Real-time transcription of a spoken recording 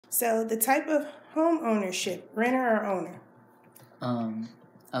So the type of home ownership, renter or owner?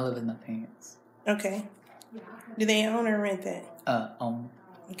 I live with my parents. Okay. Do they own or rent that? Own.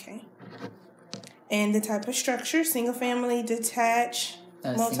 Okay. And the type of structure, single family, detached,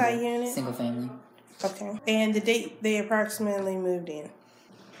 multi-unit? Single family. Okay. And the date they approximately moved in?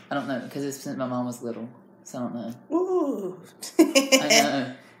 I don't know, because it's since my mom was little, so I don't know. Ooh. I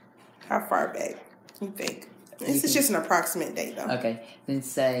know. How far back you think? This is just an approximate date, though. Okay. Then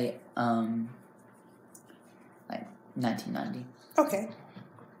say, like 1990. Okay.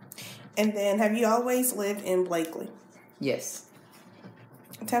 And then, have you always lived in Bleckley? Yes.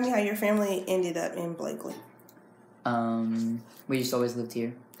 Tell me how your family ended up in Bleckley. We just always lived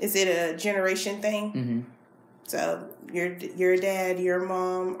here. Is it a generation thing? Mm-hmm. So your dad, your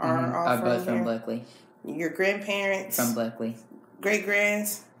mom are all from both here? from Bleckley. Your grandparents? From Bleckley.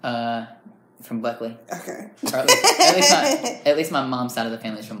 Great-grands? From Bleckley. Okay. Or at least my mom's side of the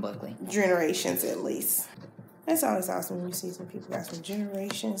family is from Bleckley. Generations, at least. That's always awesome when you see some people got some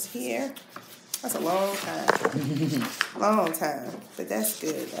generations here. That's a long time. Long time. But that's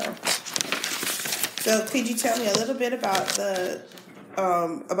good, though. So could you tell me a little bit about the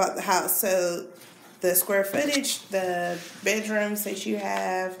house? So the square footage, the bedrooms that you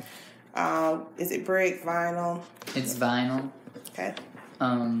have, is it brick, vinyl? It's vinyl. Okay.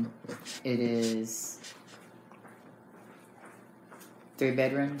 It is 3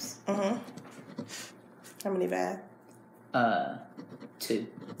 bedrooms. Mm-hmm. How many bath? 2.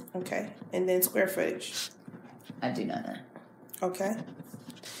 Okay. And then square footage? I do not know. Okay.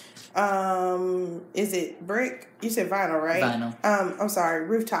 Is it brick? You said vinyl, right? Vinyl. I'm sorry,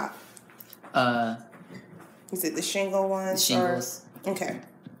 rooftop. Is it the shingle ones? Shingles. Okay.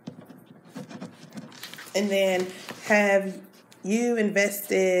 And then have you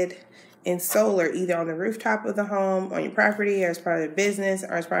invested in solar either on the rooftop of the home, on your property, or as part of the business,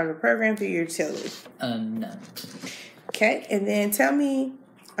 or as part of a program through your utility? No. Okay. And then tell me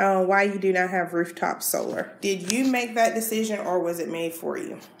why you do not have rooftop solar. Did you make that decision or was it made for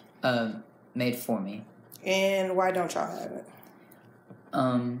you? Made for me. And why don't y'all have it?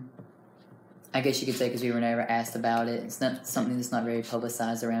 I guess you could say because we were never asked about it. It's not something that's not very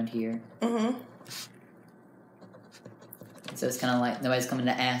publicized around here. Mm-hmm. So it's kind of like nobody's coming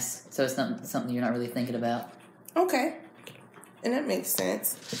to ask. So it's not something you're not really thinking about. Okay. And that makes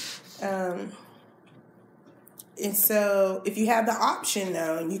sense. And so if you have the option,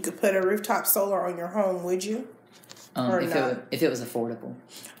 though, and you could put a rooftop solar on your home, would you? If it was affordable.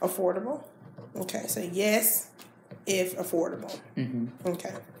 Affordable? Okay. So yes, if affordable. Mm-hmm.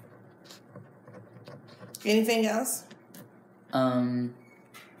 Okay. Anything else?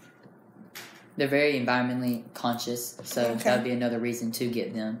 They're very environmentally conscious, so that would be another reason to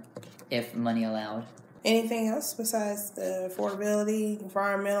get them, if money allowed. Anything else besides the affordability,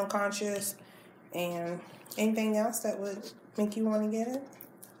 environmental conscious, and anything else that would make you want to get it?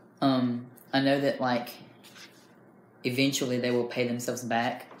 I know that, like, eventually they will pay themselves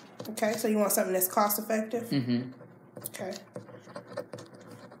back. Okay, so you want something that's cost effective? Mm-hmm. Okay.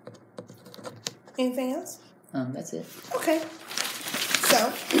 Anything else? That's it. Okay. So,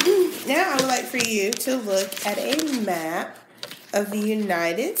 now I would like for you to look at a map of the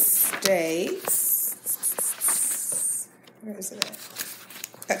United States. Where is it at?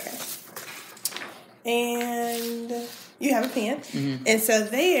 Okay. And you have a pen. Mm-hmm. And so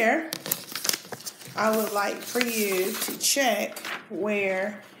there, I would like for you to check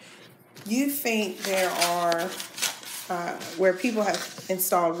where you think there are, where people have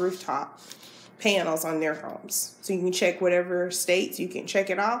installed rooftop panels on their homes. So you can check whatever states, you can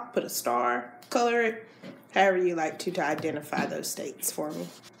check it off, put a star, color it, however you like to identify those states for me.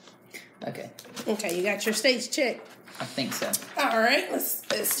 Okay. Okay, you got your states checked? I think so. All right, let's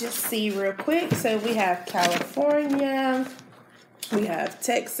just see real quick. So we have California, we have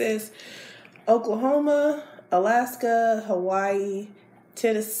Texas, Oklahoma, Alaska, Hawaii,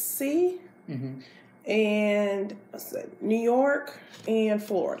 Tennessee, mm-hmm. and New York, and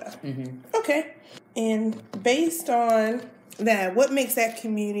Florida. Mm-hmm. Okay. And based on that, what makes that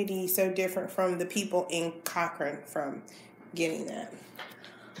community so different from the people in Cochran from getting that?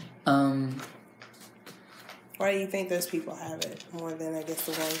 Why do you think those people have it more than, I guess,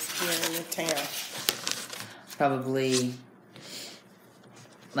 the ones here in the town? Probably,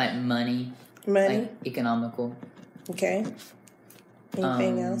 like, money. Money? Like, economical. Okay.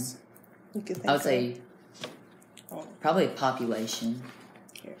 Anything else you could think I would say probably population,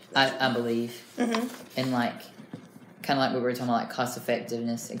 I believe. Mm-hmm. And, like, kind of like what we were talking about, like, cost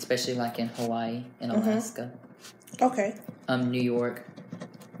effectiveness, especially, like, in Hawaii and Alaska. Okay. New York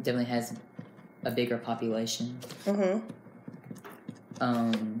definitely has a bigger population. Mm-hmm.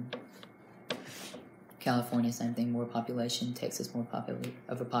 California, same thing, more population. Texas, more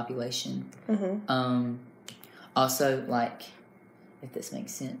of a population. Also, like, if this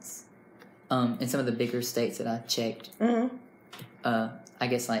makes sense, in some of the bigger states that I checked, I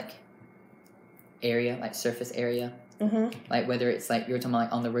guess, like, area, like surface area, like whether it's like you're talking about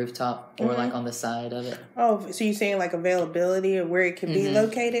like on the rooftop or like on the side of it. Oh, so you're saying like availability of where it can be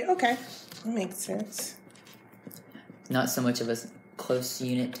located? Okay, that makes sense. Not so much of a close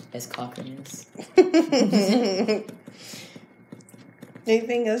unit as Cochrane is.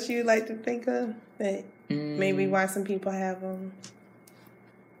 Anything else you'd like to think of that maybe why some people have them?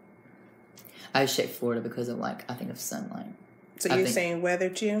 I just checked Florida because of like I think of sunlight. So you're saying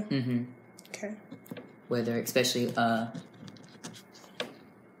weather too? Okay. Weather, especially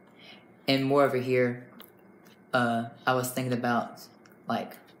and more over here. I was thinking about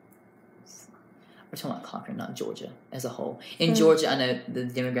like we're talking about Cochrane, not Georgia as a whole. In Georgia, I know the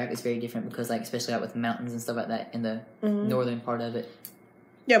demographic is very different because like especially like with mountains and stuff like that in the northern part of it.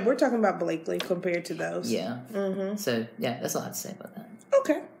 Yeah, we're talking about Bleckley compared to those. Yeah. So yeah, that's all I have to say about that.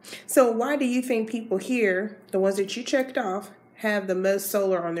 Okay. So why do you think people here, the ones that you checked off, have the most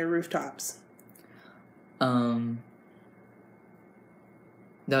solar on their rooftops?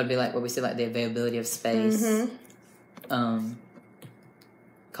 That would be like what we said, like the availability of space,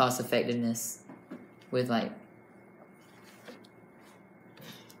 cost effectiveness, with like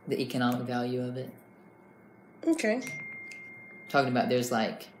the economic value of it. Okay. Talking about there's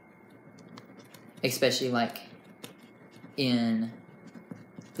like, especially like in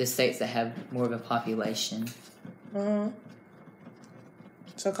the states that have more of a population.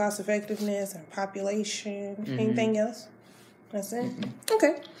 So cost effectiveness and population. Anything else? That's it?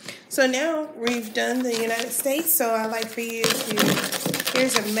 Okay. So now we've done the United States. So I'd like for you to,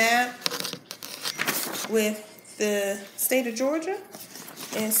 here's a map with the state of Georgia.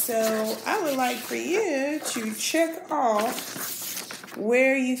 And so I would like for you to check off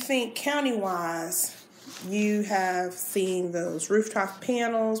where you think county-wise you have seen those rooftop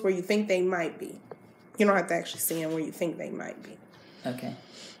panels, where you think they might be. You don't have to actually see them, where you think they might be. Okay.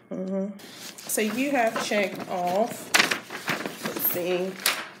 So you have checked off, let's see,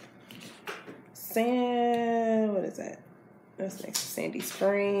 what is that? That's next to Sandy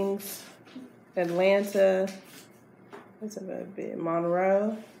Springs, Atlanta, what's about Bibb?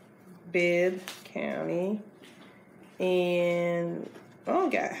 Monroe, Bibb County, and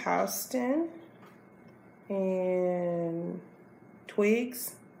got Houston, and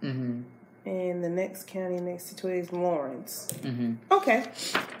Twiggs. And the next county next to Twiggs, Lawrence. Okay.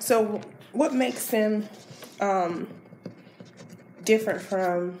 So what makes them different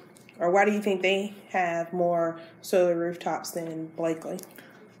from, or why do you think they have more solar rooftops than Bleckley?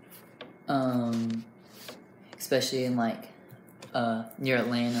 Especially in like near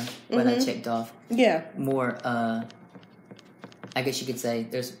Atlanta, what I checked off. Yeah. More, I guess you could say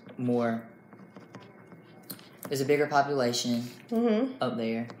there's a bigger population up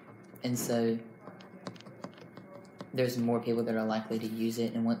there. And so there's more people that are likely to use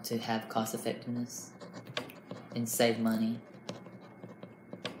it and want to have cost effectiveness and save money.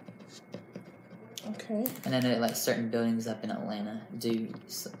 Okay. And I know like certain buildings up in Atlanta do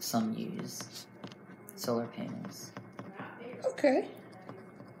some use solar panels. Okay.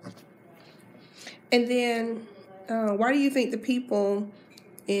 And then why do you think the people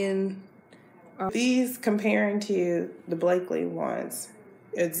in these comparing to the Bleckley ones,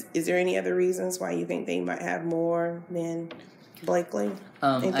 is there any other reasons why you think they might have more than Bleckley?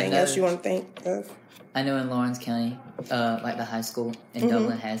 Anything else you want to think of? I know in Lawrence County, like the high school in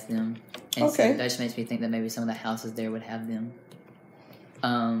Dublin has them. And so that just makes me think that maybe some of the houses there would have them.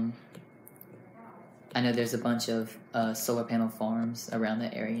 I know there's a bunch of solar panel farms around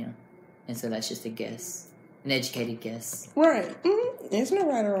the area. And so that's just a guess. An educated guess. Right. There's no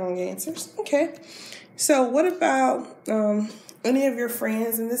right or wrong answers. Okay. So what about any of your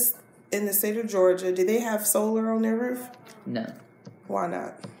friends in the state of Georgia? Do they have solar on their roof? No. Why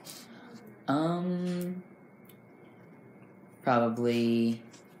not? Probably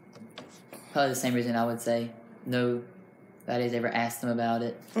the same reason I would say. Nobody's ever asked them about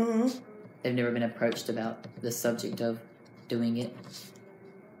it. They've never been approached about the subject of doing it.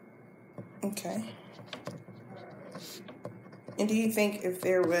 Okay. And do you think if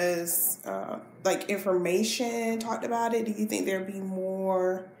there was like information talked about it, do you think there'd be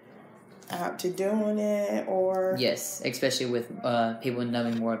more out to doing it, or? Yes, especially with people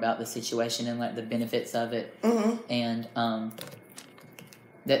knowing more about the situation and like the benefits of it, and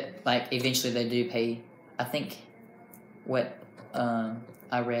that like eventually they do pay. I think what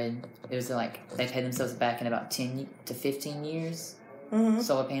I read, it was like they pay themselves back in about 10 to 15 years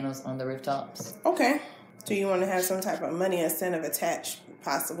solar panels on the rooftops. Okay. So you want to have some type of money incentive attached,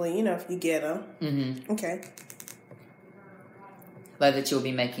 possibly, if you get them. Mm-hmm. Okay. Like that you'll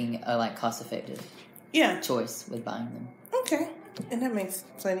be making a cost-effective choice with buying them. Okay. And that makes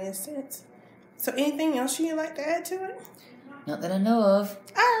plenty of sense. So anything else you'd like to add to it? Not that I know of.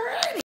 All righty.